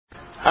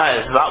Hi,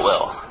 this is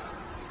Otwell.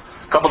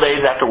 A couple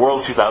days after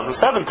World 2007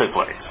 took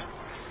place,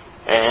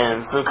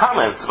 and some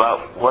comments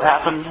about what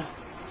happened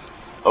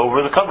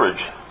over the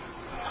coverage.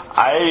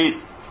 I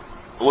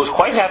was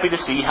quite happy to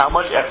see how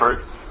much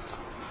effort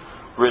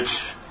Rich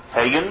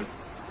Hagan,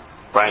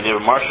 Brian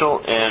David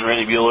Marshall, and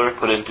Randy Buehler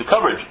put into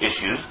coverage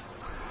issues.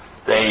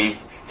 They,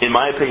 in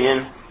my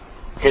opinion,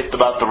 hit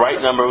about the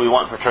right number we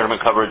want for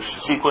tournament coverage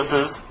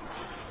sequences,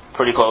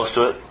 pretty close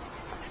to it.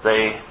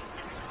 They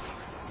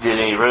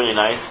did a really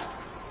nice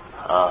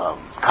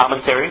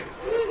commentary,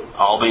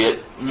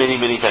 albeit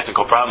many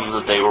technical problems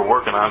that they were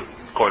working on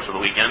the course of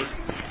the weekend.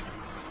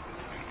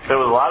 There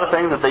was a lot of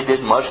things that they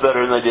did much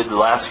better than they did the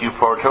last few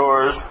Pro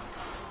Tours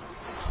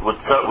with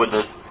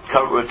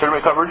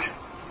tournament coverage.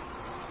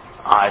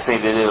 I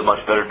think they did a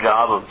much better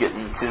job of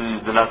getting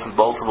to the nuts and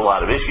bolts of a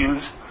lot of issues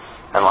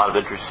and a lot of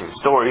interesting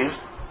stories.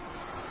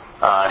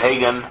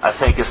 Hagan, I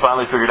think, has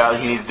finally figured out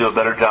he needs to do a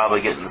better job of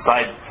getting the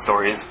side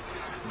stories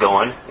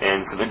going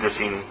and some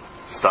interesting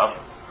stuff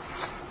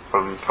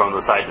from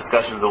the side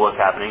discussions of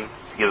what's happening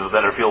to give a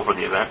better feel for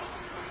the event.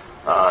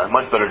 A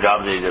much better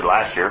job than he did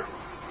last year,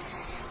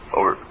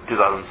 or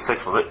 2006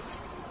 with it.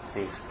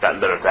 He's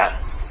gotten better at that.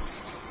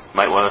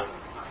 Might want to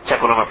check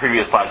one of my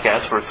previous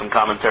podcasts for some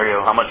commentary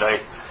on how much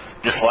I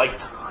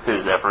disliked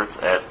his efforts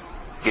at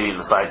getting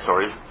the side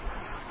stories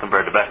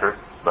compared to Becker.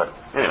 But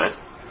anyways,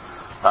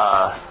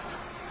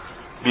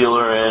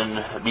 Buehler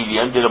and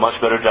BDM did a much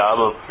better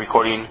job of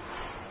recording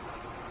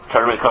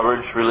tournament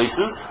coverage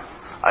releases.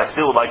 I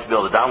still would like to be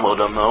able to download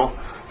them, though,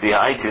 via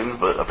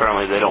iTunes, but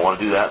apparently they don't want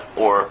to do that,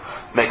 or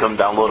make them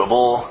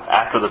downloadable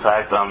after the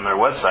fact on their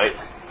website.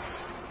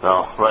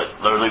 No,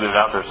 they're leaving it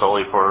out there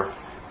solely for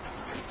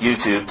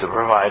YouTube to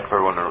provide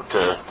for everyone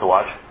to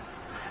watch.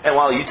 And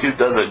while YouTube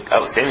does an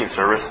outstanding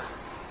service,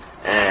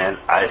 and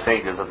I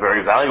think is a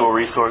very valuable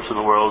resource in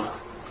the world,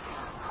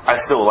 I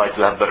still would like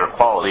to have better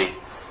quality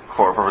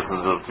for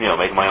purposes of,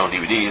 making my own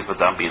DVDs, but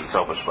I'm being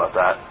selfish about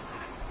that.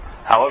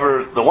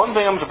 However, the one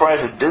thing I'm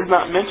surprised it did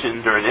not mention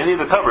during any of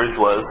the coverage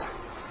was,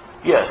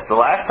 yes, the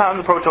last time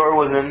the Pro Tour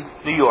was in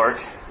New York,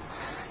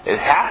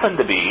 it happened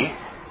to be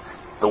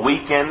the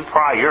weekend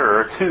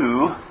prior to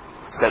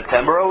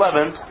September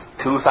 11th,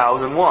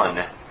 2001,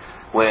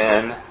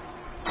 when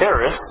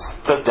terrorists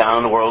took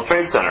down the World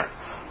Trade Center.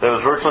 There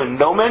was virtually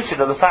no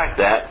mention of the fact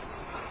that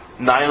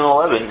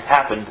 9/11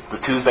 happened the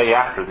Tuesday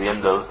after the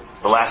end of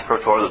the last Pro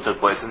Tour that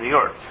took place in New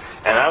York.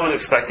 And I was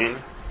expecting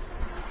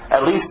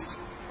at least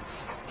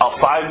a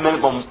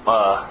 5-minute,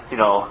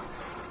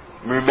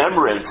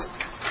 remembrance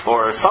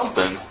or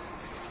something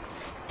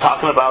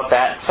talking about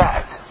that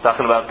fact,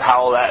 talking about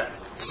how that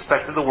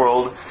affected the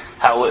world,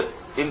 how it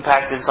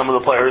impacted some of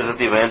the players at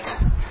the event.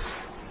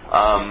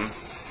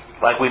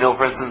 Like we know,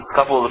 for instance, a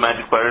couple of the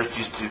Magic players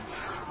used to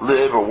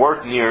live or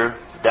work near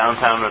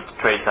downtown at the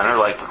Trade Center,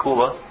 like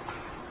Fakula,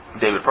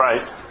 David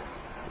Price.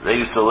 They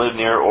used to live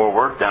near or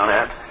work down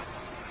at,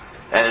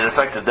 and it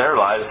affected their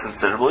lives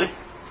considerably.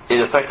 It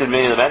affected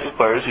many of the Magic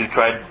players who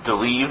tried to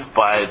leave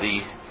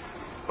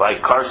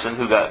like Carson,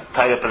 who got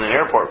tied up in an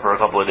airport for a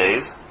couple of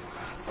days,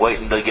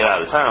 waiting to get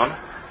out of town.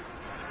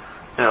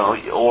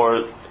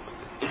 Or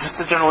it's just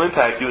a general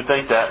impact. You would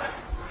think that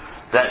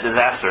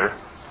disaster,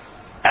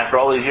 after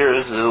all these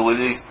years, it would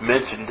at least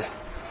mentioned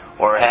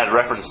or had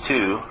reference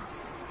to,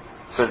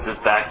 since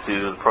it's back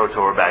to the Pro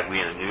Tour back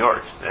being in New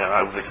York.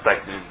 I was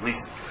expecting at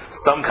least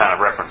some kind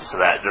of reference to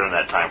that during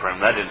that time frame.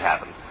 That didn't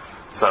happen.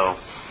 So,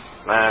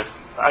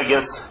 I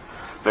guess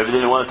maybe they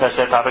didn't want to touch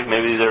that topic.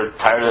 Maybe they're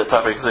tired of that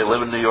topic because they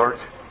live in New York,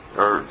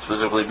 or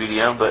specifically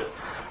BDM, but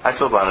I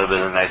still thought it would have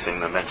been a nice thing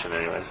to mention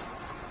anyways.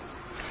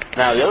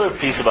 Now, the other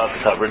piece about the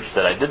coverage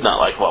that I did not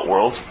like about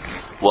Worlds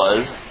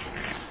was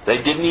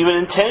they didn't even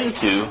intend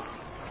to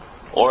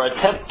or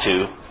attempt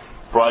to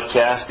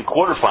broadcast the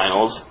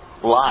quarterfinals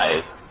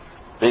live.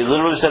 They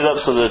literally set it up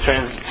so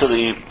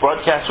the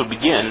broadcast would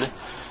begin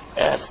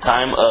at the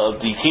time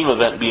of the team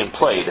event being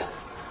played.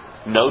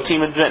 No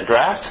team event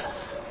draft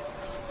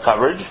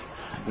coverage,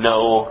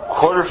 no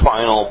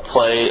quarterfinal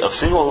play of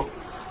single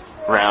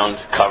round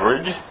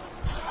coverage.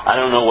 I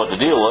don't know what the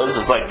deal was.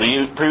 It's like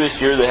the previous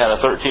year they had a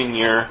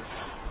 13-hour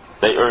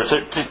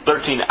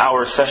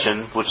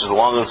session, which is the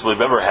longest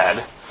we've ever had,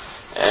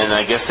 and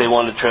I guess they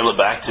wanted to trail it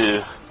back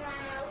to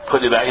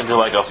put it back into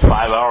like a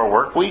 5-hour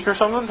work week or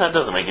something. That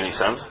doesn't make any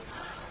sense.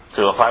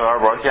 To a 5-hour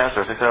broadcast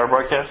or a 6-hour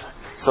broadcast.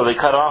 So they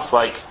cut off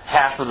like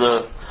half of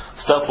the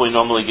stuff we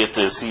normally get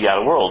to see out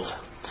of Worlds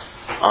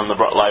on the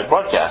live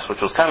broadcast,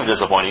 which was kind of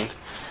disappointing.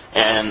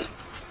 And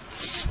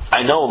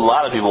I know a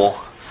lot of people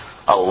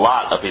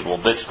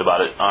bitched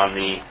about it on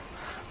the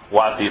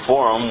WotC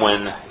forum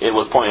when it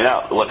was pointed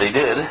out what they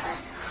did,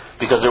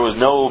 because there was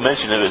no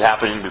mention of it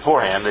happening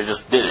beforehand. They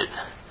just did it,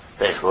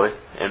 basically,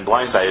 and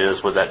blindsided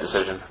us with that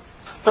decision.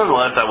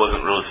 Nonetheless, I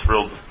wasn't really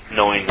thrilled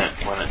knowing that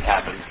when it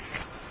happened.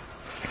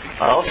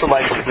 I also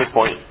like, at this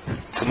point,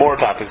 some more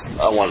topics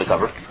I wanted to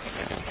cover.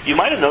 You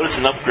might have noticed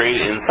an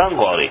upgrade in sound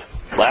quality.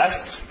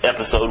 Last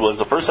episode was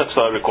the first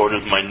episode I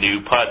recorded with my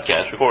new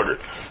podcast recorder.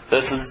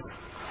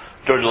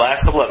 During the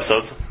last couple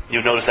episodes,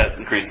 you've noticed that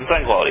increase in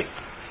sound quality,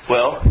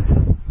 Well,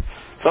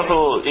 it's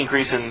also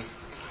increase in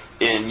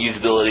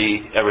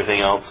usability, everything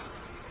else.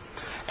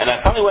 And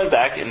I finally went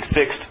back and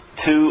fixed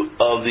two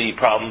of the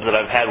problems that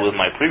I've had with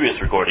my previous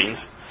recordings,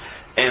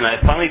 and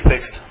I finally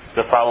fixed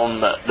the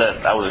problem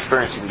that I was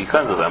experiencing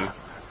because of them.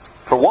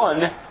 For one,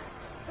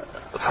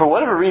 for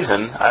whatever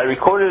reason, I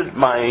recorded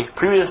my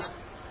previous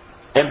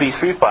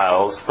MP3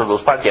 files for those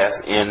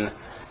podcasts in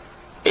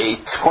a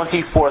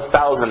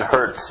 24,000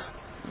 hertz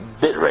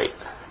bit rate,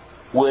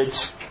 which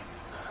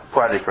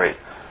project rate.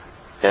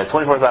 Yeah,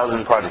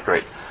 24,000 project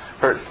rate.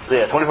 Hertz.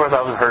 Yeah,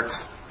 24,000 hertz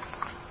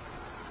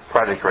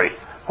project rate,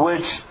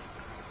 which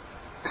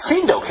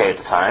seemed okay at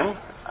the time.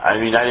 I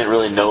mean, I didn't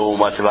really know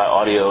much about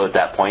audio at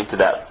that point to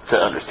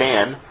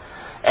understand,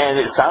 and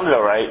it sounded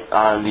all right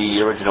on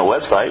the original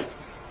website.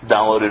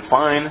 Downloaded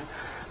fine,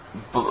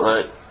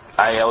 but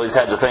I always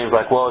had the things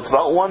like, well, it's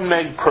about 1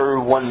 meg per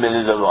 1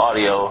 minute of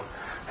audio.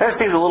 That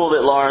seems a little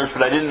bit large,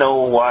 but I didn't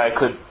know why it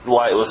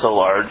was so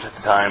large at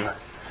the time.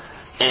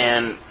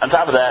 And on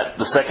top of that,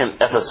 the second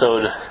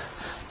episode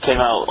came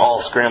out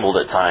all scrambled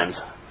at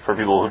times for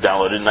people who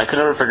downloaded, and I could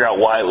never figure out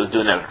why it was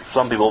doing that for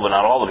some people, but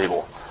not all the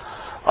people.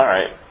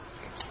 Alright.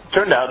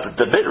 Turned out that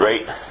the bit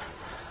rate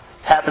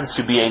happens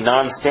to be a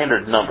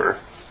non-standard number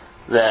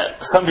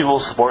that some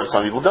people support,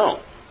 some people don't.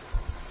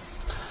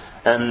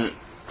 And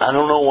I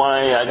don't know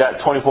why I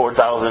got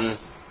 24,000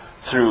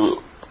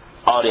 through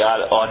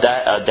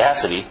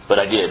Audacity, but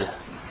I did.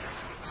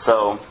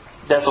 So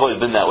that's always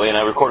been that way, and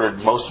I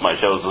recorded most of my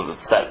shows with it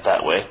set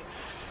that way.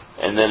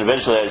 And then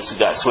eventually I just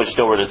got switched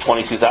over to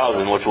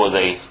 22,000, which was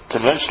a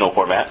conventional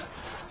format.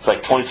 It's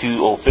like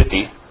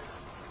 22050,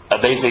 a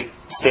basic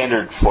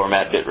standard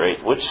format bit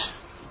rate, which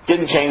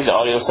didn't change the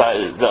audio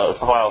size, the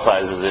file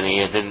sizes any.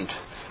 It didn't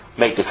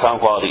make the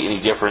sound quality any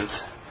different,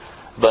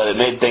 but it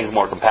made things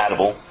more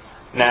compatible.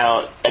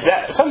 Now,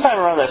 sometime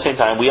around that same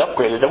time, we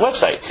upgraded the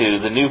website to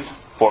the new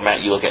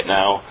format you look at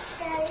now.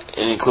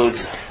 It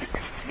includes...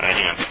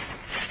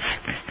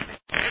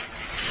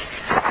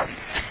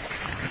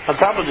 On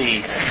top of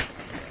the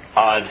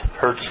odd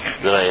hertz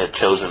that I had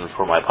chosen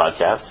for my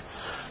podcast,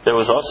 there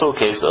was also a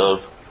case of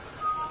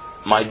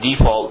my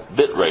default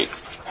bit rate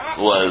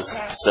was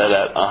set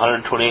at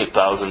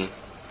 128,000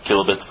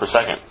 kilobits per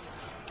second,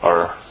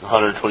 or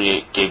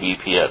 128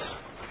 kbps.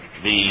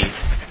 The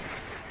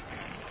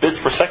bits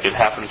per second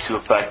happens to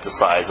affect the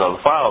size of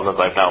the files, as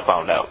I've now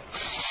found out.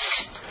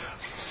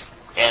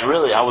 And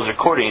really, I was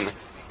recording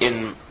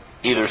in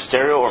either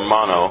stereo or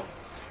mono,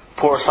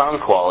 poor sound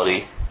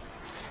quality,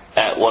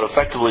 at what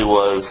effectively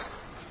was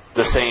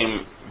the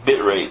same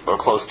bit rate, or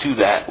close to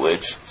that,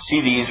 which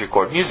CDs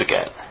record music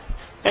at.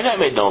 And that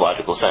made no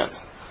logical sense,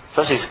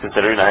 especially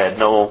considering I had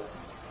no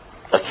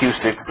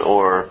acoustics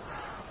or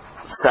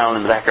sound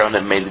in the background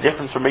that made the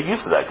difference or made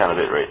use of that kind of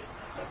bit rate.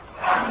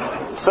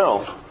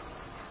 So,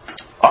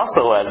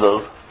 also as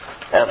of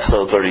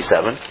episode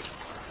 37,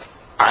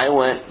 I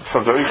went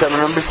from 37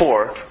 and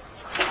before.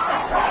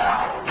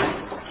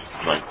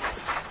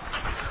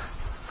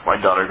 My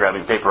daughter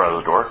grabbing paper out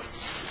of the door,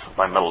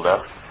 my metal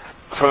desk.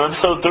 From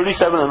episode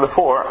 37 and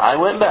before, I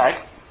went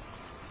back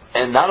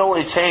and not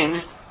only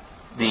changed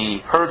the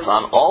hertz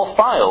on all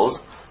files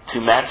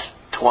to match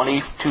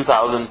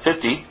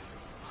 22,050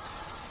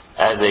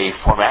 as a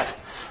format,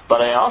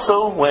 but I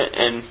also went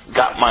and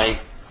got my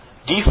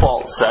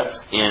default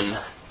sets in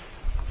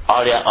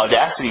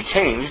Audacity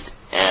changed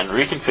and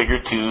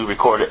reconfigured to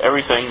record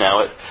everything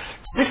now at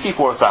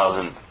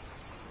 64,000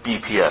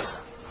 BPS,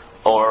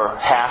 or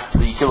half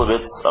the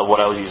kilobits of what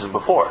I was using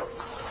before.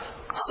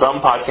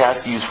 Some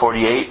podcasts use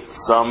 48,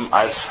 some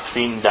I've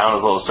seen down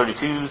as low as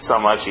 32,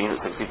 some I've seen at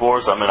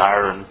 64, some at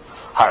higher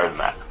than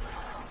that.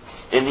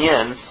 In the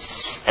end,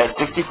 at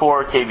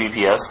 64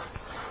 kbps,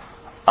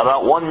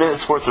 about 1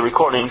 minute's worth of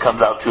recording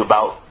comes out to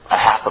about a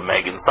half a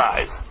meg in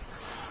size.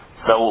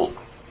 So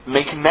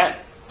making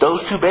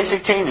those two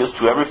basic changes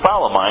to every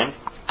file of mine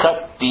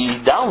cut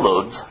the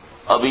downloads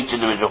of each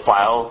individual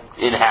file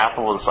in half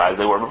of the size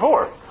they were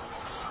before.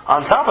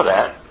 On top of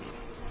that,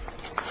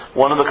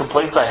 one of the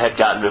complaints I had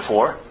gotten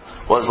before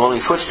was when we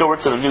switched over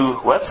to the new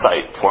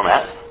website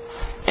format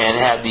and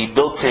had the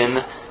built-in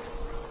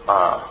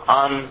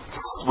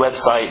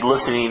on-website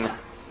listening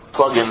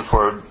plugin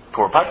for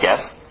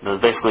podcasts. It was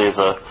basically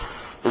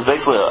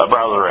a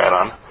browser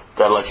add-on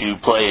that lets you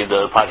play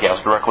the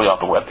podcast directly off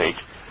the web page.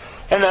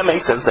 And that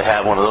makes sense to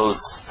have one of those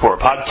for a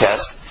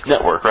podcast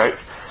network, right?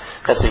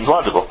 That seems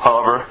logical.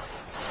 However,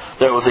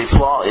 there was a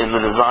flaw in the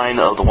design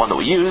of the one that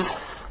we use,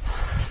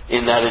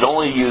 in that it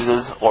only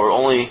uses or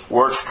only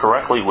works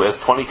correctly with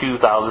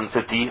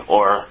 22,050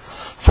 or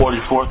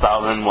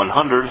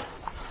 44,100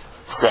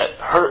 set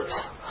hertz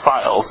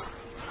files.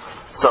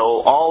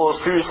 So all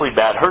those previously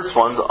bad hertz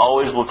ones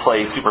always would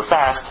play super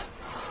fast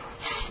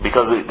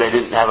because they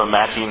didn't have a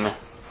matching,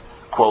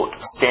 quote,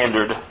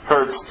 standard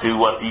hertz to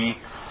what the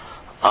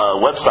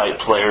website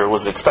player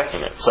was expecting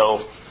it.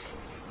 So,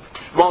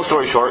 long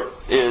story short,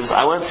 is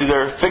I went through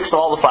there, fixed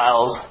all the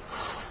files,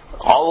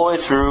 all the way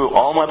through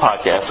all my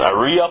podcasts. I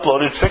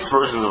re-uploaded fixed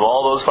versions of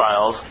all those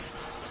files,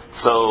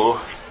 so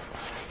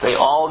they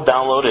all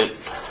downloaded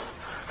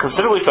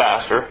considerably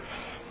faster,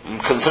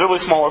 considerably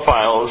smaller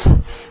files.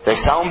 They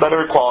sound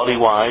better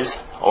quality-wise,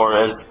 or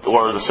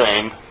the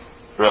same.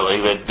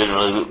 Really, they didn't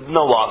really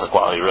no loss of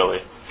quality really,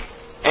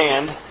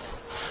 and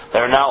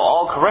they're now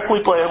all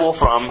correctly playable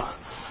from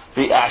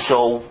the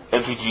actual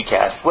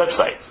MTGcast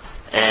website.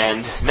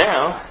 And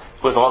now,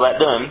 with all that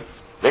done,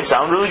 they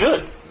sound really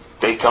good.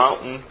 They come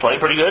out and play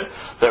pretty good.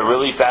 They're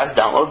really fast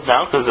downloads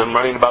now because I'm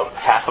running about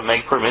half a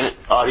meg per minute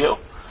audio.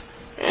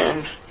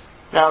 And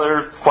now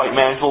they're quite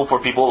manageable for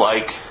people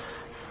like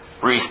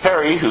Reese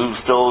Perry, who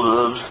still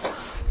lives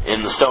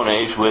in the Stone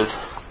Age with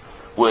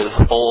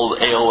old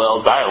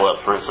AOL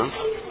dial-up, for instance,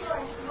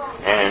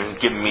 and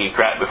giving me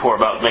crap before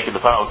about making the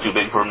files too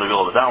big for him to be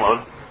able to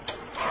download.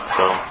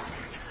 So,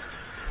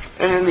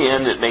 and in the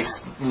end, it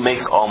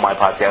makes all my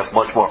podcasts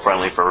much more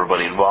friendly for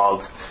everybody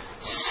involved.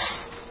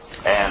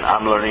 And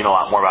I'm learning a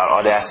lot more about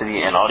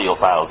Audacity and audio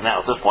files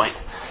now at this point,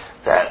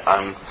 that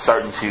I'm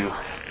starting to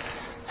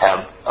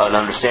have an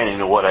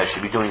understanding of what I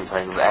should be doing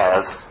things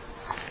as.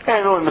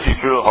 And in the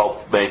future, it'll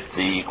help make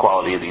the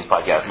quality of these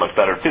podcasts much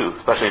better too,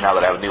 especially now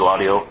that I have a new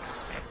audio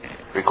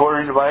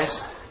recording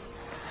device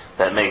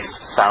that makes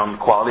sound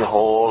quality a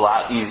whole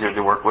lot easier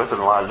to work with and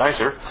a lot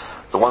nicer.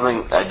 The one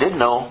thing I did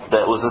know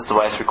that was this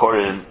device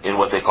recorded in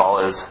what they call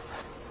as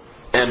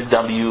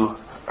WMA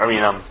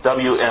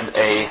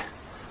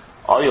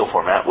audio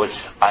format, which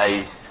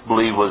I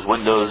believe was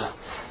Windows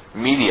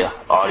Media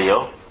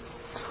Audio.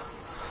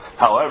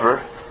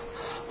 However,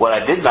 what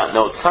I did not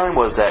know at the time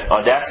was that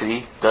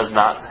Audacity does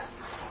not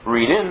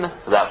read in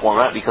that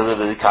format because it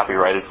is a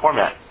copyrighted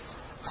format.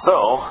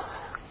 So,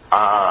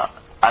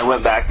 I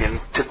went back and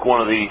took one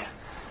of the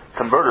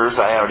converters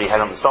I already had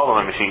them installed on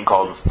my machine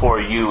called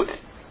 4U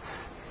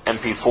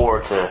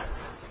MP4 to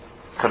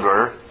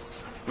converter,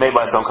 made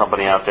by some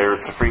company out there.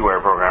 It's a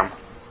freeware program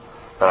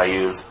that I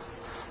use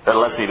that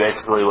lets me,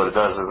 basically what it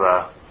does is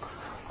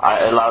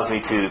it allows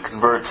me to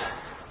convert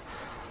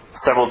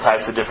several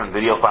types of different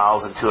video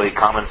files into a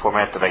common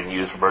format that I can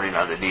use for burning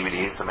onto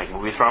DVDs to make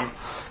movies from,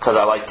 because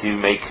I like to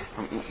make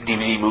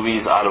DVD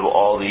movies out of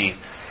all the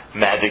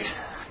magic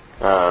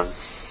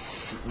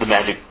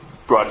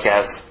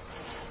broadcasts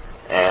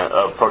and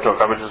Pro Tour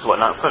coverages and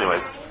whatnot. So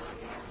anyways,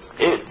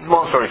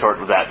 long story short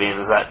with that being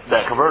is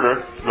that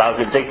converter allows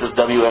me to take this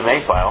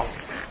WMA file,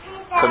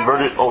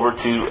 convert it over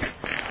to,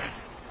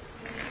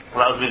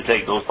 allows me to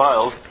take those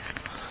files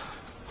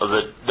of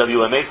the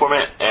WMA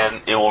format,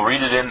 and it will read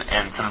it in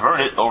and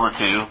convert it over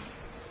to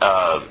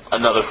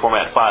another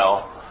format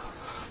file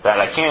that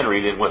I can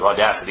read in with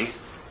Audacity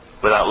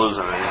without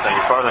losing anything.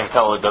 As far as I can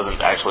tell, it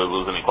doesn't actually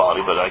lose any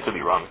quality, but I could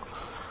be wrong.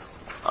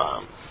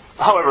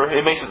 However,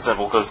 it makes it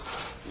simple because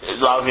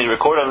it allows me to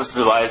record on this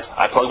device.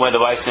 I plug my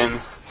device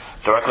in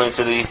directly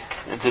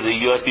into the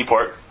USB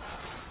port,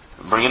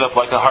 bring it up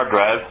like a hard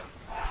drive,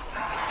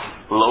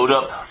 load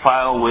up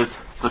file with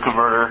the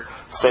converter,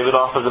 save it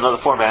off as another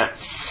format,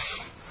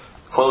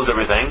 close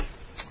everything,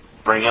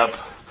 bring up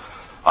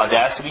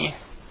Audacity,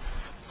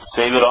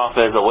 save it off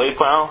as a WAV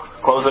file,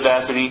 close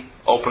Audacity,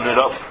 open it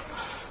up,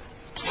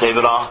 save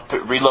it off,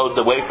 reload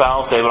the WAV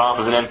file, save it off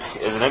as an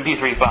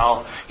MP3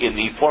 file in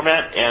the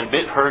format and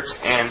bit hertz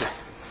and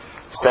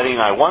setting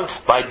I want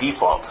by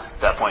default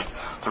at that point.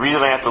 The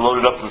reason I have to load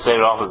it up and save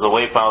it off as a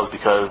WAV file is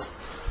because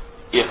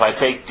if I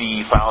take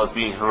the file it's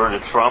being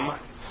converted from,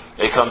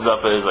 it comes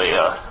up as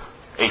a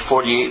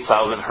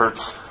 48,000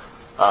 hertz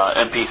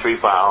MP3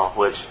 file,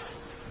 which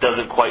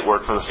doesn't quite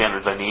work for the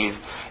standards I need,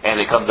 and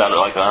it comes out at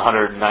like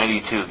 192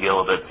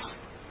 kilobits.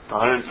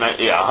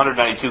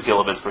 192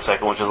 kilobits per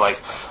second, which is like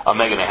a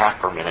meg and a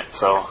half per minute.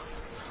 So,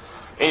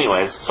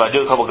 anyways, I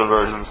do a couple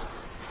conversions,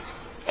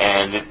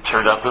 and it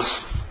turned out this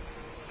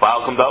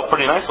file comes out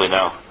pretty nicely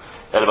now,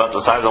 at about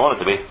the size I want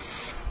it to be,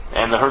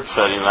 and the hertz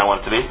setting I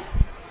want it to be,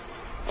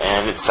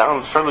 and it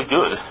sounds fairly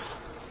good.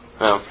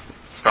 Well,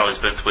 probably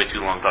spent way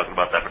too long talking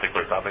about that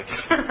particular topic.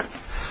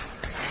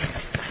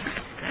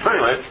 But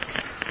anyways,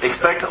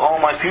 expect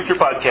all my future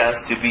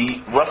podcasts to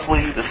be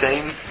roughly the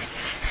same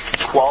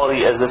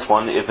quality as this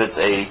one if it's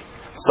a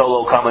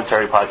solo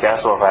commentary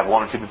podcast or if I have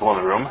one or two people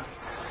in the room.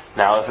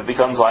 Now, if it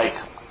becomes like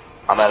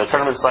I'm at a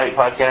tournament site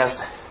podcast,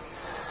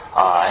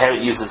 I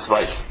haven't used this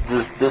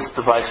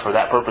device for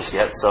that purpose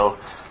yet, so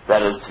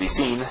that is to be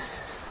seen.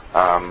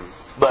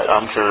 But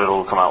I'm sure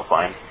it'll come out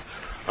fine.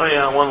 Oh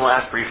yeah, one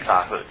last brief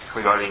topic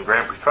regarding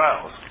Grand Prix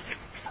trials.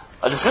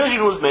 A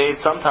decision was made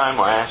sometime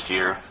last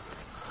year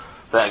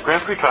that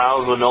Grand Prix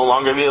trials would no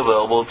longer be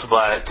available to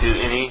buy to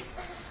any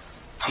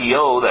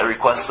TO that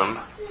requests them,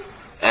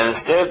 and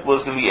instead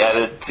was going to be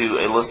added to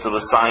a list of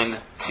assigned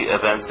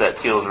events that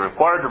TOs are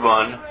required to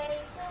run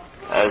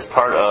as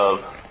part of.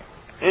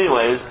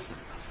 Anyways,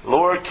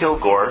 Laura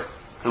Kilgore,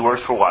 who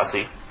works for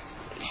WotC,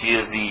 she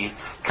is the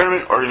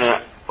tournament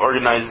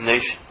organizing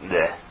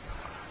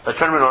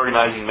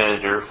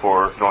manager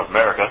for North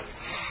America,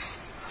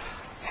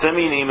 sent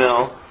me an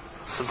email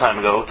some time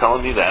ago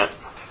telling me that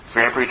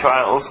Grand Prix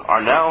trials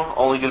are now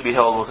only going to be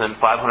held within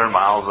 500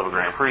 miles of a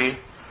Grand Prix,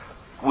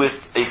 with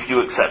a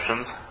few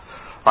exceptions.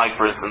 Like,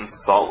 for instance,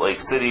 Salt Lake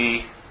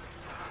City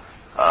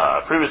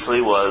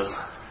previously was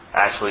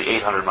actually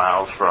 800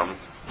 miles from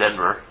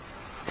Denver.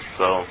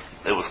 So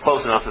it was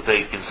close enough that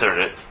they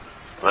considered it.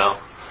 Well,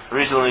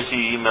 recently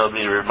she emailed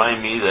me to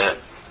remind me that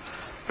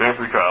Grand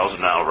Prix trials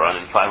are now run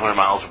in 500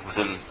 miles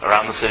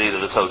around the city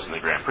that is hosting the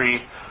Grand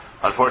Prix.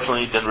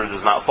 Unfortunately, Denver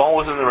does not fall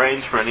within the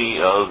range for any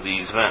of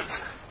these events,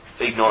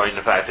 ignoring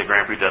the fact that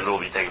Grand Prix Denver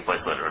will be taking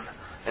place later.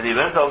 And the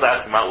events I was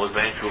asking about was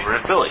Vancouver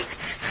and Philly.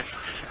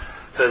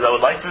 Because I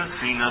would like to have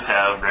seen us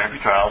have Grand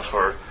Prix trials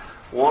for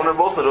one or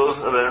both of those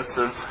events,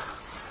 since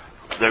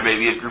there may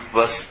be a group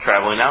of us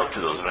traveling out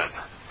to those events.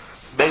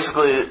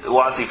 Basically,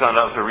 WotC found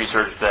out through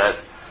research that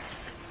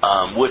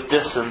with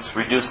distance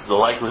reduces the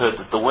likelihood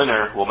that the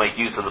winner will make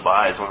use of the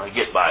buys when they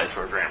get buys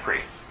for a Grand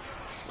Prix.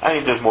 I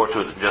think there's more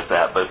to it than just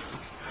that, but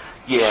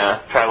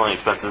yeah, traveling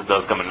expenses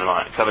does come into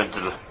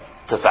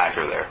the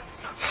factor there.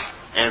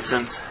 And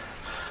since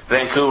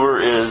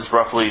Vancouver is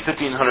roughly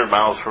 1,500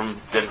 miles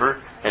from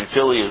Denver, and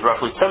Philly is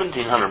roughly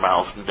 1,700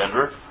 miles from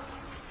Denver,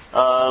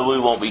 we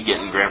won't be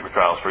getting Grand Prix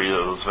trials for either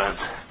of those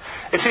events.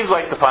 It seems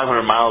like the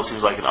 500 miles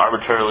seems like an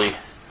arbitrary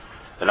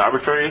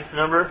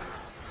number.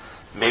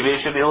 Maybe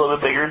it should be a little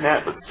bit bigger than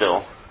that, but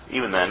still,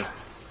 even then,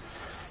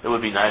 it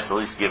would be nice to at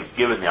least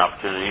given the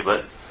opportunity.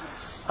 But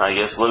I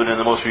guess living in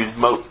the most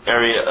remote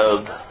area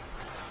of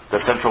the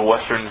central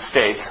western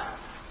states,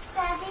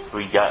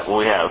 we got what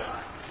we have.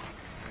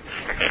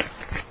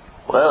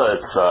 Well,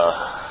 it's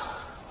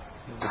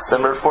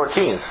December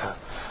 14th,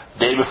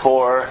 day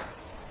before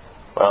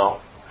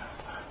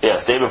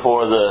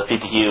the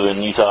PTQ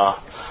in Utah,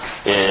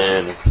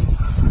 and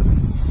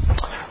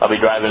I'll be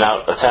driving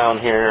out of town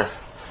here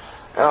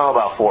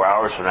about 4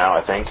 hours from now,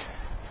 I think,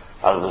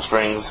 out of the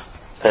Springs,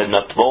 heading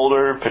up to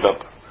Boulder, pick up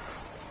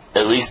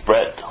at least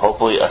Brett,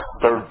 hopefully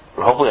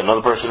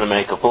another person to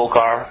make a full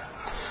car,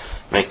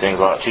 make things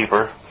a lot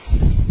cheaper.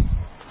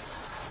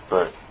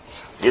 But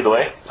either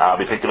way, I'll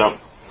be picking up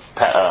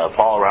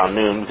Paul around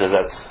noon, because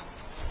that's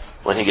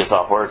when he gets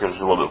off work, and it's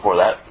a little bit before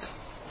that.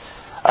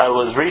 I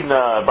was reading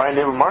Brian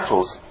David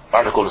Marshall's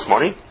article this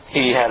morning.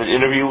 He had an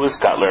interview with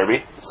Scott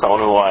Larrabee, someone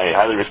who I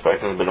highly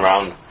respect and has been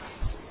around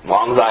as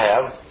long as I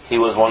have. He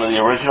was one of the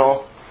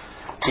original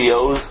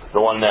TOs, the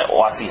one that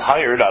WotC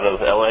hired out of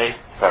LA,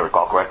 if I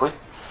recall correctly,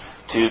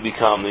 to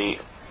become the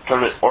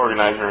tournament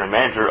organizer and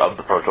manager of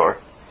the Pro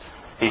Tour.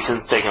 He's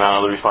since taken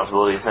on other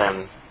responsibilities,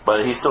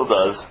 but he still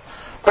does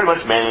pretty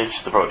much manage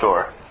the Pro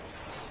Tour,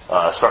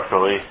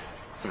 structurally,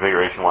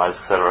 configuration-wise,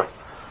 etc.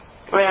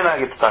 And I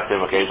get to talk to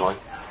him occasionally.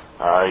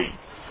 I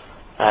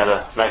had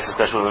a nice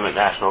discussion with him at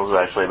Nationals,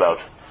 actually, about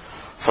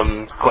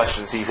some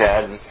questions he's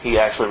had, and he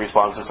actually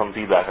responds to some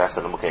feedback I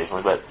send him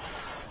occasionally. But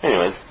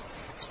anyways,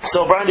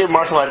 so Brian David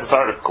Marshall had this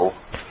article,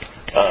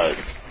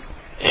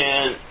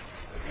 and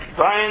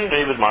Brian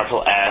David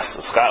Marshall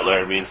asked Scott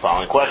Larrabee the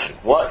following question: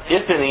 what,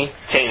 if any,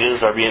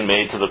 changes are being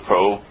made to the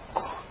Pro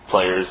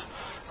Players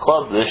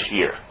Club this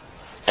year?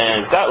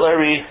 And Scott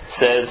Larrabee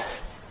said,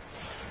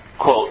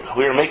 quote,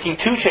 "We are making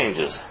two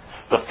changes.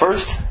 The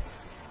first,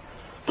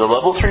 the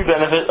level 3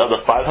 benefit of the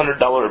 $500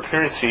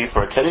 appearance fee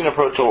for attending a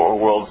Pro Tour or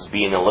Worlds is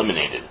being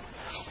eliminated.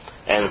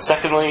 And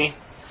secondly,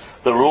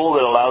 the rule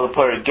that allows a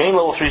player to gain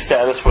level 3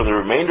 status for the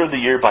remainder of the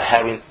year by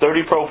having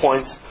 30 pro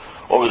points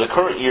over the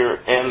current year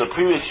and the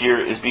previous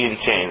year is being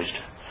changed.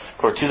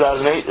 For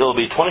 2008, it will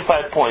be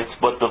 25 points,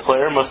 but the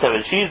player must have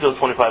achieved those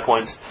 25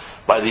 points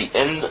by the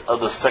end of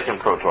the second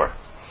Pro Tour."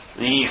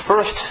 The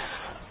first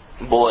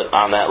bullet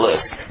on that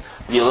list,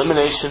 the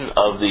elimination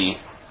of the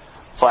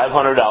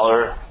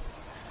 $500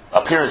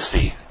 appearance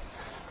fee.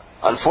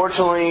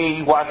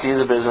 Unfortunately, WotC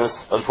is a business.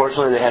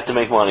 Unfortunately, they have to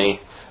make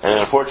money. And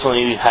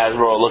unfortunately,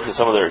 Hasbro looks at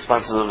some of their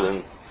expenses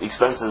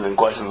and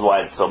questions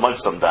why it's so much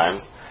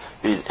sometimes,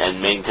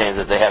 and maintains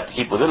that they have to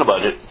keep within a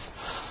budget.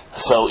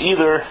 So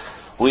either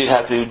we'd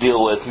have to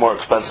deal with more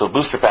expensive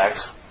booster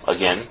packs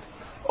again,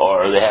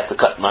 or they have to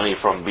cut money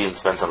from being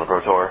spent on the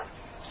Pro Tour.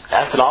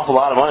 That's an awful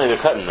lot of money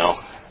they're cutting, though.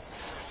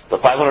 The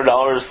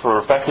 $500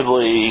 for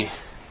effectively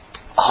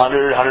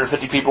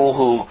 150 people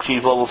who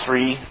achieve level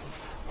 3,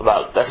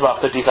 that's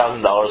about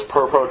 $50,000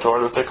 per Pro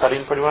Tour that they're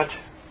cutting, pretty much.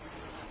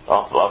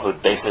 Off a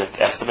basic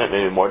estimate,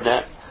 maybe more than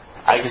that.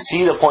 I can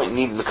see the point in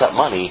needing to cut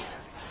money.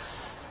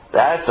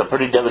 That's a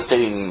pretty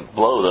devastating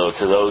blow, though,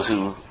 to those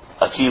who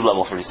achieve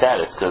level 3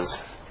 status, because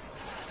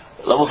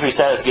level 3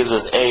 status gives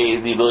us,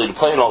 A, the ability to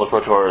play in all the Pro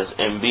Tours,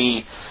 and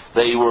B,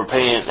 they were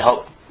paying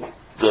help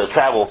the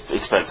travel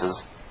expenses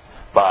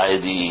by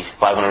the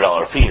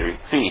 $500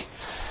 fee.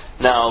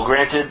 Now,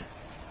 granted,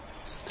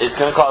 it's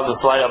going to cause a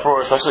slight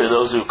uproar, especially to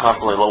those who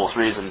constantly level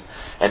 3s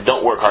and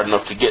don't work hard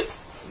enough to get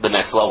the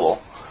next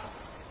level,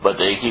 but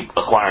they keep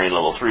acquiring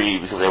level 3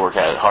 because they work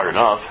at it hard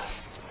enough.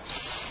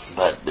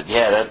 But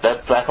yeah,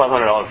 that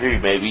 $500 fee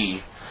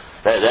maybe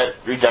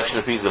that reduction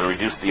of fee is going to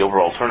reduce the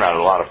overall turnout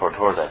of a lot of Pro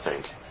Tours, I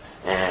think.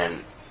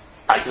 And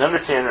I can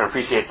understand and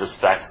appreciate the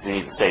fact that they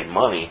need to save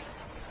money,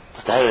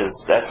 but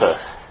that's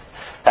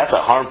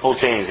a harmful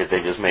change that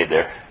they just made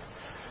there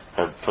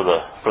for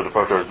the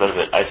Pro Tour's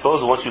benefit. I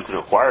suppose once you can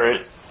acquire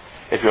it,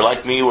 if you're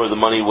like me where the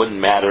money wouldn't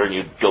matter and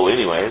you'd go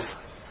anyways,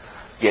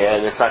 yeah,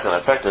 and it's not going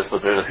to affect us,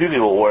 but there's a few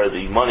people where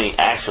the money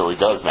actually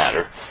does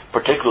matter,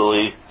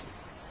 particularly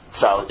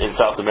in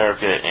South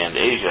America and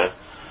Asia,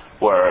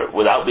 where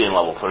without being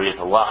level 3, it's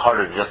a lot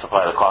harder to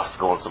justify the cost of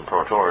going some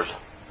Pro Tours.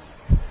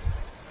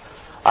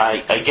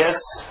 I guess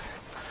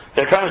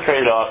they're trying to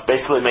trade it off,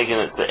 basically making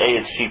it so A,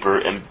 it's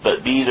cheaper,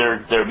 but B,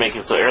 they're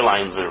making so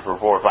airlines are for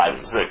 4, 5,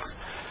 and 6.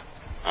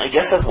 I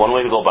guess that's one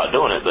way to go about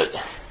doing it,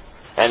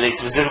 and they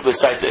specifically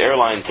cite that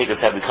airline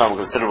tickets have become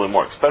considerably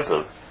more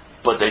expensive,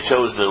 but they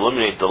chose to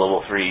eliminate the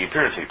level 3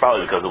 appearance fee,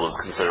 probably because it was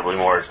considerably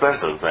more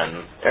expensive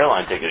than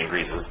airline ticket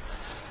increases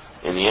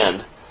in the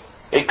end.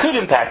 It could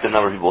impact the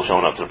number of people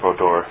showing up to the Pro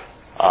Tour.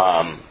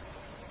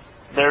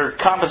 Their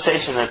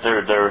compensation that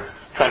they're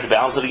trying to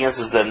balance it against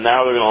is that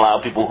now they're going to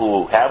allow people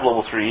who have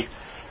level 3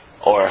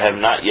 or have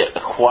not yet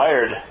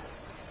acquired,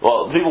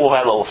 well, people who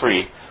have level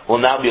 3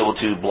 will now be able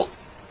to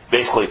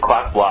basically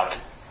clock block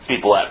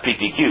people at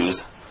PTQs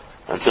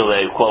until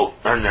they, quote,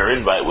 earn their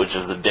invite, which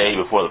is the day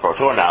before the Pro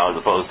Tour now, as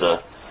opposed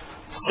to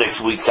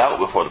 6 weeks out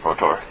before the Pro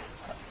Tour.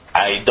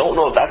 I don't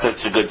know if that's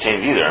such a good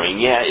change either. I mean,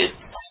 yeah, it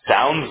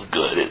sounds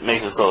good. It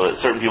makes it so that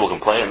certain people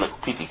can play in the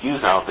PTQs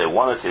now if they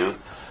wanted to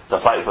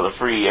fight for the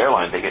free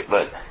airline ticket,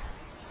 but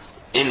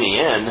in the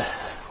end,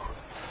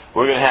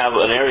 we're going to have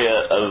an area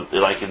of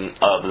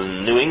the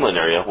New England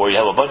area where you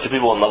have a bunch of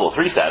people in level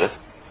 3 status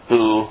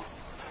who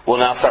will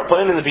now start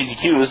playing in the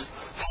PTQs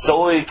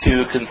solely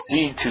to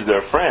concede to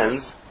their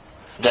friends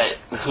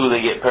who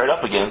they get paired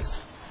up against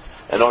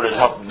in order to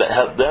help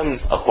them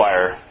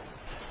acquire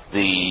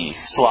the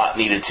slot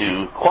needed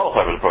to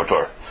qualify for the Pro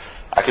Tour.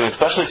 I can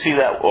especially see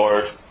that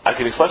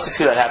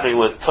happening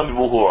with some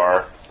people who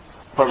are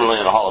permanently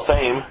in the Hall of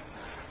Fame,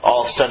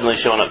 all suddenly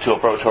showing up to a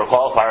Pro Tour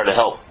qualifier to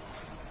help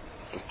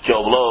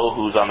Joe Blow,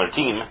 who's on their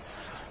team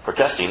for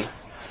testing,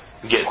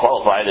 get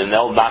qualified, and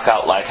they'll knock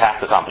out like half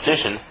the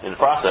competition in the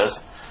process.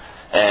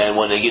 And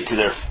when they get to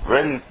their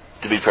friend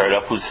to be paired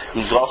up,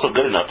 who's also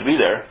good enough to be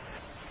there,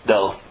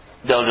 they'll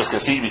just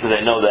concede because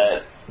they know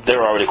that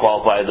they're already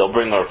qualified. They'll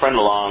bring their friend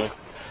along,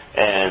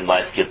 and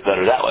life gets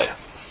better that way.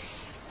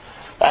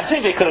 I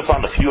think they could have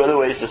found a few other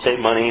ways to save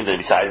money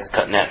besides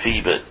cutting that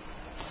fee, but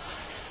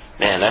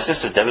man, that's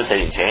just a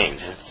devastating change.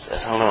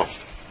 I don't know.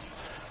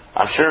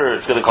 I'm sure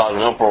it's going to cause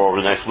an uproar over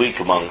the next week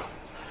among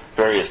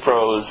various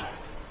pros,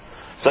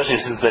 especially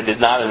since they did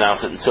not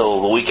announce it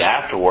until the week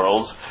after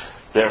Worlds.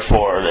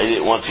 Therefore, they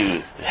didn't want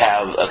to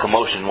have a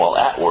commotion while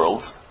at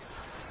Worlds.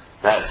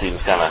 That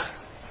seems kind of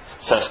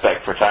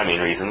suspect for timing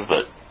reasons,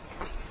 but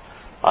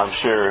I'm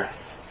sure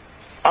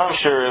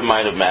it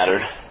might have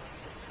mattered.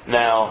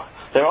 Now,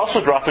 they're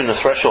also dropping the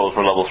threshold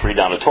for level 3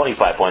 down to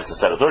 25 points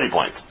instead of 30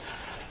 points.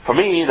 For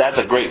me, that's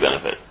a great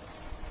benefit.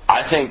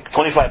 I think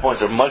 25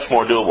 points are much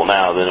more doable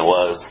now than it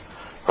was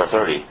for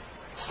 30,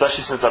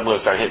 especially since I'm going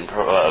to start hitting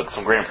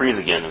some Grand Prix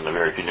again in the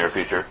very near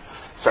future,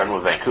 starting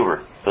with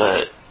Vancouver.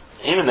 But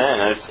even then,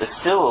 I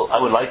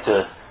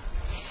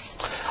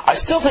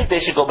still think they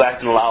should go back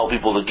and allow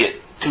people to get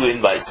 2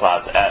 invite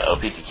slots at a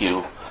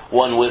PTQ,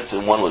 one with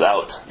and one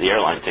without the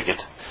airline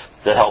ticket,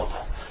 that help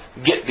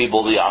get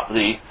people the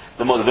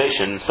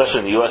motivation, especially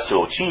in the U.S.,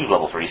 to achieve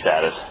level 3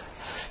 status.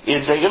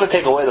 If they're going to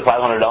take away the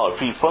 $500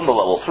 fee from the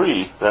level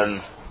 3,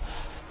 then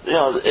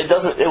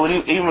it would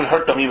even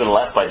hurt them even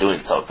less by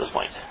doing so at this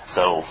point.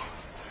 So,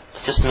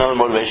 just another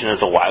motivation as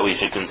to why we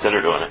should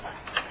consider doing it.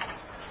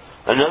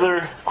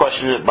 Another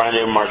question that Brian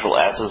David Marshall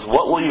asks is,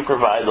 what will you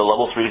provide the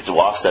level 3s to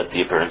offset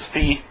the appearance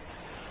fee?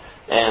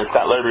 And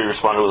Scott Larrabee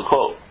responded with a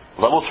quote,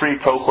 level 3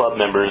 Pro Club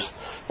members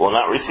will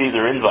not receive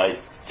their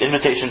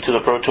invitation to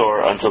the Pro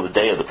Tour until the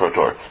day of the Pro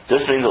Tour.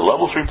 This means that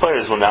level 3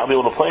 players will now be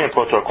able to play in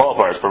Pro Tour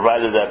qualifiers,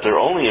 provided that their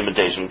only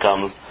invitation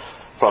comes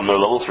from their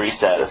level 3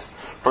 status.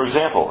 For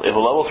example, if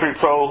a level 3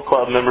 Pro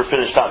Club member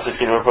finished top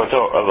 16 of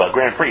a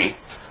Grand Prix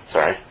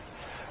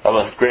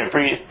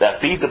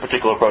that feeds a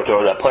particular Pro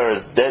Tour, that player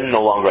is then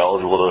no longer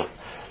eligible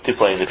to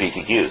play in the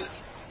PTQs.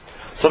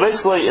 So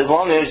basically, as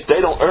long as they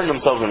don't earn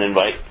themselves an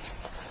invite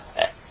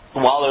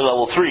while they're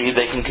level 3,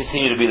 they can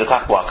continue to be the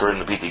cock blocker in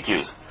the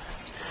PTQs.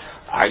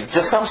 I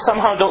just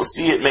somehow don't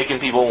see it making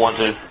people want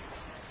to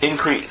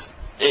increase.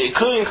 It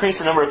could increase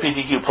the number of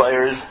PTQ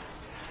players,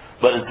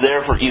 but it's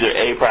there for either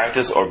A,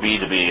 practice, or B,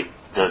 to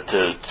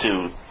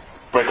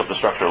break up the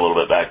structure a little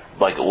bit back,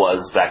 like it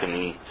was back in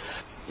the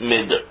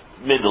mid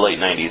to late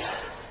 90s,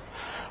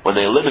 when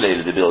they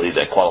eliminated the ability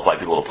to qualify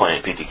people to play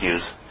in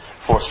PTQs,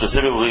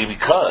 specifically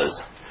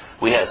because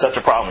we had such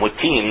a problem with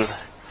teams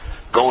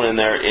going in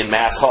there in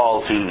mass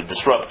haul to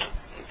disrupt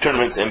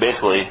tournaments and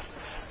basically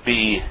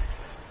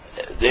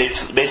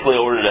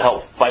ordered to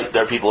help fight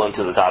their people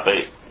into the top 8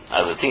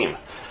 as a team.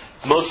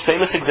 The most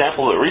famous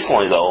example of it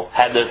recently, though,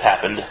 had to have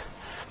happened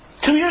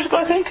 2 years ago,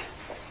 I think,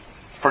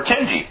 for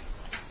Kenji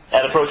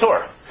at a Pro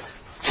Tour.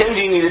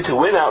 Kenji needed to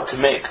win out to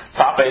make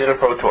top 8 at a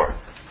Pro Tour.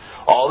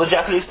 All the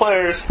Japanese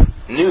players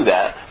knew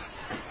that,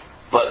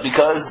 but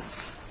because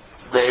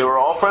they were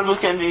all friends with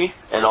Kenji,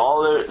 and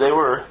they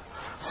were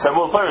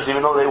several players,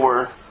 even though they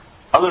were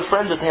other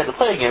friends that they had to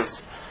play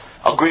against,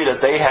 agreed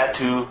that they had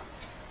to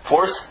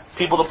force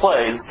people to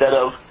play instead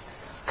of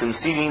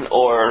conceding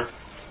or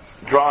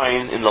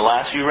drawing in the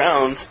last few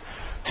rounds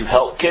to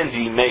help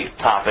Kenji make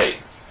top 8.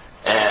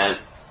 And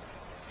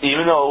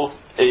even though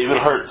it even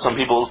hurt some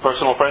people's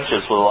personal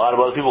friendships with a lot of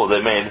other people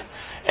they made,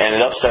 and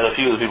it upset a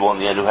few of the people in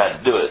the end who had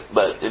to do it,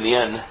 but in the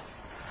end,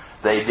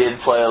 they did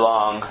play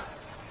along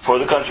for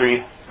the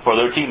country, for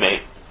their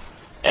teammate,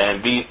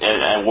 and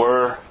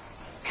were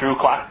true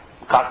cock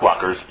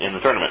blockers in the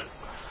tournament.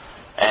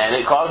 And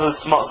it caused a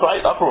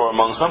slight uproar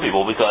among some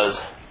people because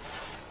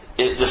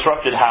it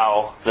disrupted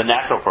how the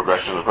natural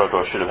progression of the Pro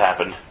Tour should have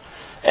happened,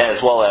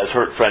 as well as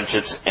hurt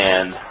friendships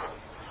and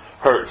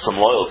hurt some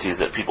loyalties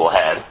that people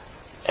had.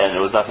 And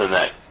there was nothing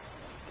that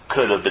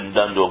could have been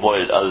done to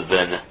avoid it other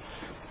than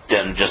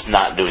them just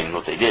not doing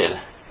what they did.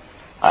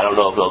 I don't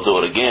know if they'll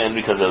do it again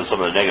because of some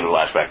of the negative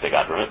lashback they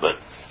got from it, but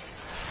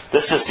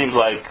this just seems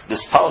like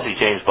this policy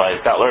change by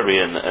Scott Larby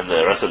and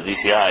the rest of the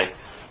DCI,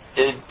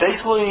 it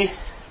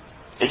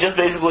just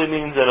basically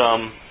means that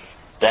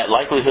that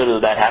likelihood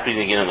of that happening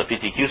again in the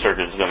PTQ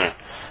circuit is going to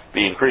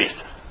be increased.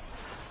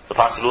 The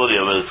possibility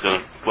of it is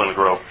going to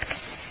grow.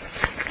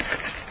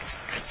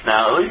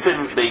 Now, at least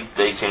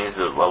they changed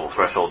the level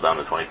threshold down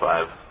to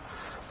 25,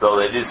 though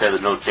they do say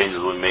that no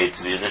changes were made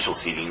to the initial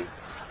seeding.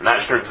 I'm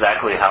not sure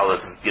exactly how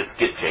this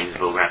get changed,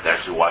 but we're going to have to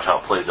actually watch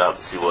how it plays out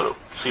to see what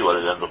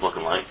it ends up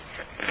looking like.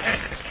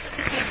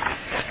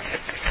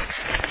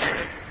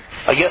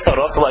 I guess I would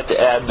also like to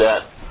add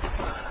that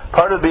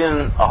part of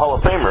being a Hall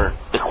of Famer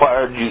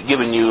required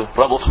giving you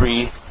level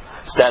 3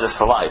 status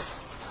for life.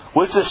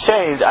 With this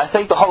change, I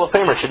think the Hall of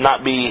Famer should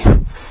not be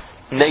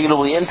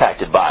negatively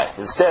impacted by.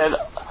 Instead,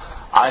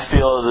 I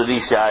feel the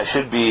DCI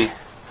should be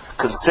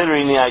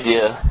considering the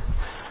idea,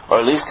 or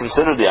at least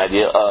consider the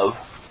idea of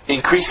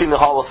increasing the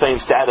Hall of Fame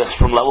status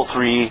from level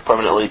 3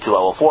 permanently to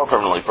level 4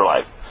 permanently for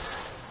life.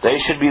 They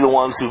should be the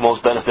ones who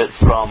most benefit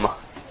from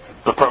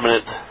the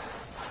permanent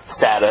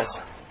status.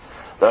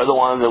 They're the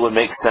ones that would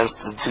make sense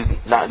to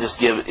not just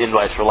give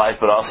invites for life,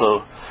 but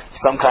also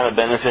some kind of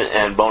benefit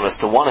and bonus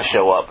to want to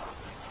show up.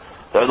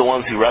 They're the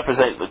ones who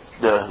represent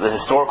the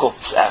historical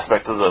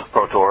aspect of the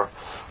Pro Tour.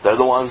 They're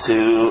the ones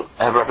who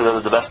have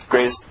represented the best,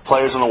 greatest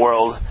players in the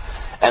world,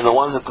 and the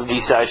ones that the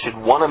DCI should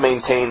want to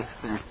maintain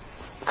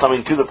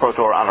coming to the Pro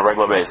Tour on a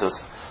regular basis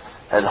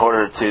in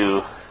order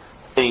to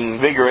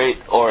invigorate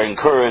or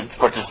encourage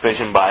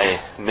participation by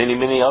many,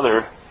 many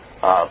other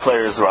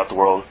players throughout the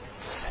world.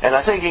 And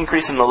I think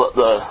increasing the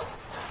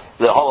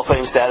Hall of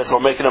Fame status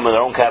or making them in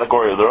their own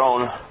category of their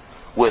own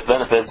with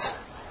benefits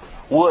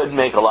would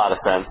make a lot of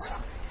sense.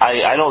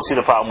 I don't see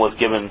the problem with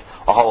giving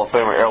a Hall of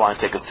Famer airline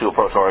tickets to a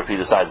Pro Tour if he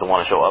decides to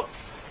want to show up.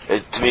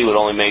 It, to me, would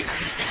only make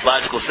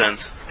logical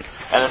sense.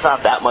 And it's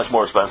not that much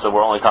more expensive.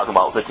 We're only talking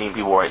about 15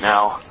 people right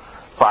now,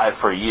 5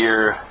 for a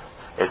year.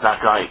 It's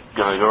not going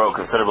to grow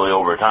considerably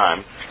over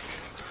time.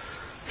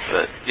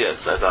 But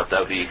yes, I thought that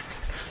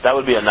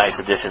would be a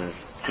nice addition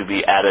to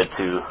be added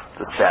to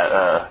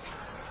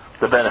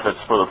the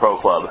benefits for the Pro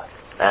Club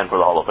and for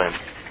the Hall of Fame.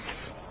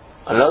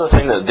 Another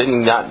thing that did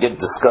not get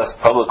discussed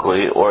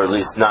publicly, or at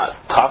least not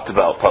talked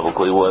about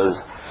publicly, was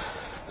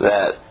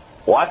that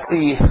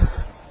WotC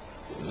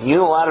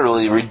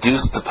unilaterally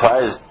reduced the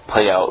prize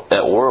payout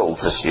at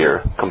Worlds this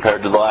year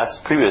compared to the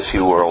previous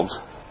few Worlds.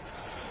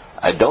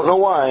 I don't know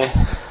why,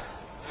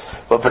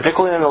 but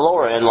particularly in the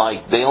lower end,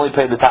 like they only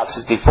paid the top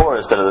 64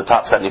 instead of the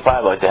top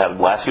 75 like they have in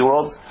the last few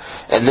Worlds,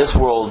 and this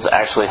Worlds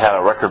actually had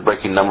a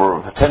record-breaking number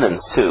of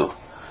attendance too,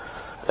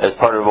 as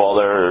part of all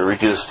their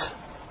reduced,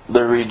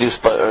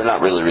 or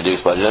not really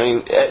reduced budget. I mean,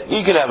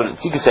 you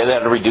could say they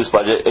had a reduced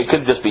budget. It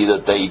could just be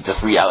that they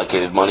just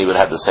reallocated money but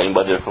had the same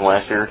budget from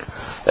last year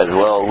as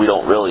well. We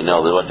don't really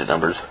know the budget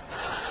numbers.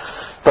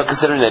 But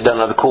considering they've done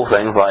other cool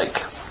things like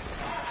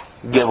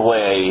give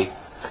away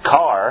a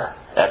car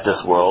at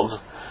this World,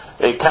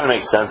 it kind of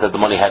makes sense that the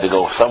money had to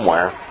go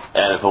somewhere.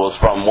 And if it was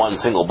from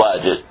one single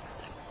budget,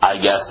 I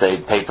guess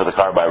they paid for the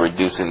car by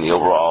reducing the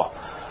overall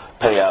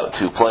payout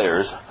to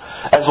players,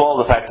 as well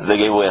as the fact that they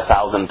gave away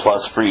 1,000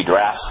 plus free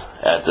drafts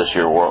at this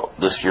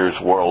year's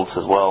Worlds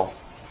as well,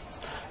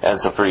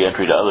 and some free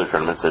entry to other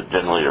tournaments that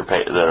generally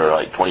that are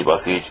like $20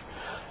 each.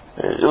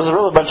 It was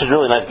a bunch of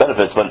really nice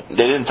benefits, but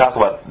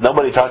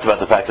nobody talked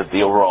about the fact that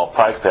the overall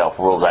prize payout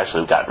for Worlds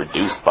actually got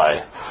reduced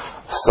by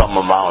some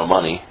amount of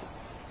money,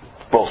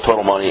 both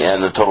total money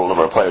and the total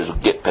number of players who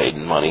get paid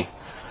in money.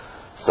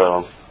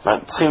 So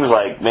that seems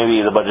like maybe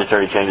the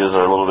budgetary changes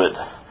are a little bit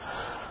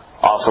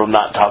also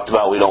not talked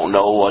about. We don't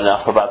know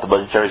enough about the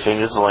budgetary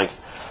changes. Like,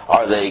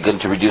 are they going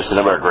to reduce the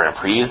number of Grand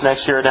Prix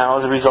next year now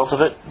as a result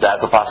of it?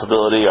 That's a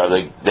possibility.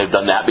 They've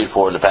done that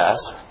before in the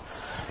past.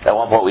 At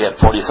one point we had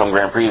 40-some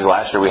Grand Prix.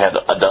 Last year we had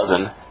a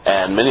dozen,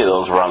 and many of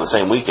those were on the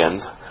same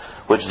weekends,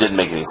 which didn't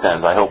make any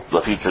sense. I hope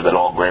the future that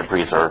all Grand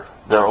Prix are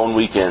their own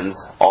weekends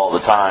all the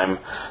time.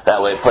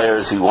 That way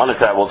players who want to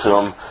travel to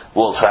them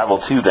will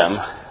travel to them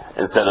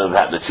instead of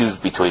having to choose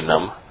between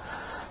them.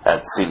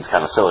 That seems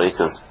kind of silly,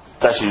 because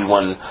especially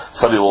when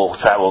some people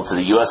travel to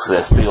the U.S.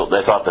 because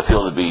they thought the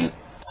field would be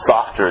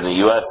softer in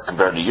the U.S.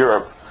 compared to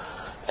Europe,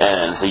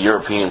 and it's a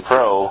European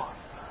pro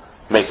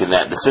making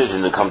that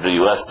decision to come to the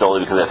U.S.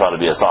 solely because they thought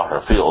it would be a softer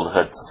field.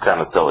 That's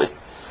kind of silly.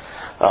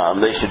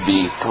 They should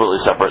be completely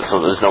separate so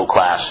there's no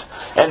clash.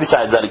 And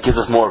besides that, it gives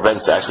us more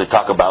events to actually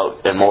talk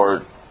about and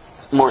more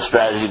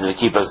strategy to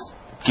keep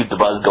the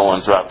buzz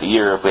going throughout the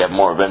year if we have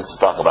more events to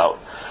talk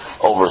about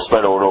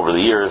spread over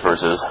the years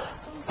versus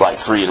like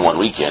 3 in one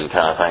weekend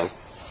kind of thing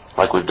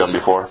like we've done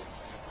before.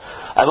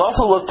 I've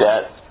also looked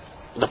at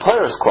the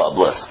Players Club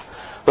list.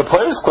 The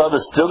Players Club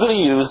is still going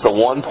to use the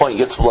 1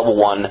 point gets level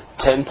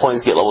 1, 10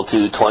 points get level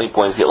 2, 20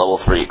 points get level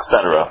 3,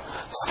 etc.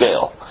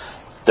 scale.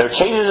 They're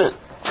changing it.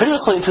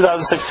 Previously in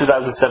 2006,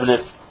 2007,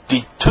 if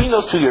between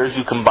those 2 years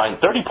you combine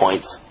 30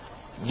 points,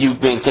 you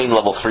maintain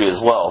level 3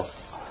 as well.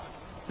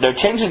 They're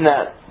changing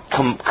that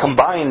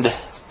combined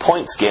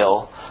point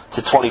scale to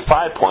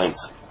 25 points,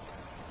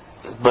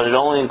 but it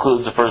only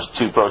includes the first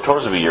 2 Pro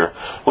Tours of a year,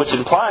 which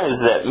implies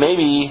that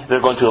maybe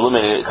they're going to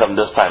eliminate it come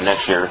this time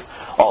next year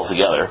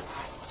altogether.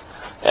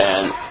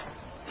 And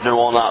there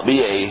will not be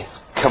a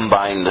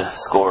combined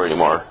score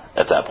anymore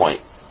at that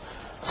point.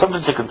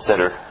 Something to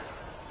consider.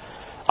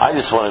 I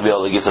just want to be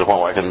able to get to the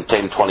point where I can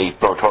obtain 20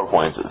 Pro Tour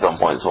points at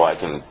some point so I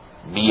can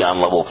be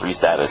on level 3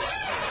 status.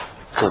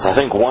 Because I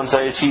think once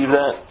I achieve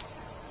that,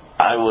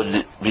 I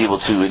would be able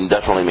to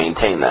indefinitely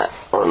maintain that.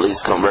 Or at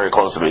least come very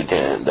close to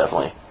maintaining it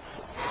indefinitely.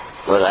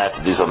 But I have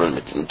to do something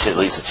to at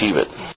least achieve it.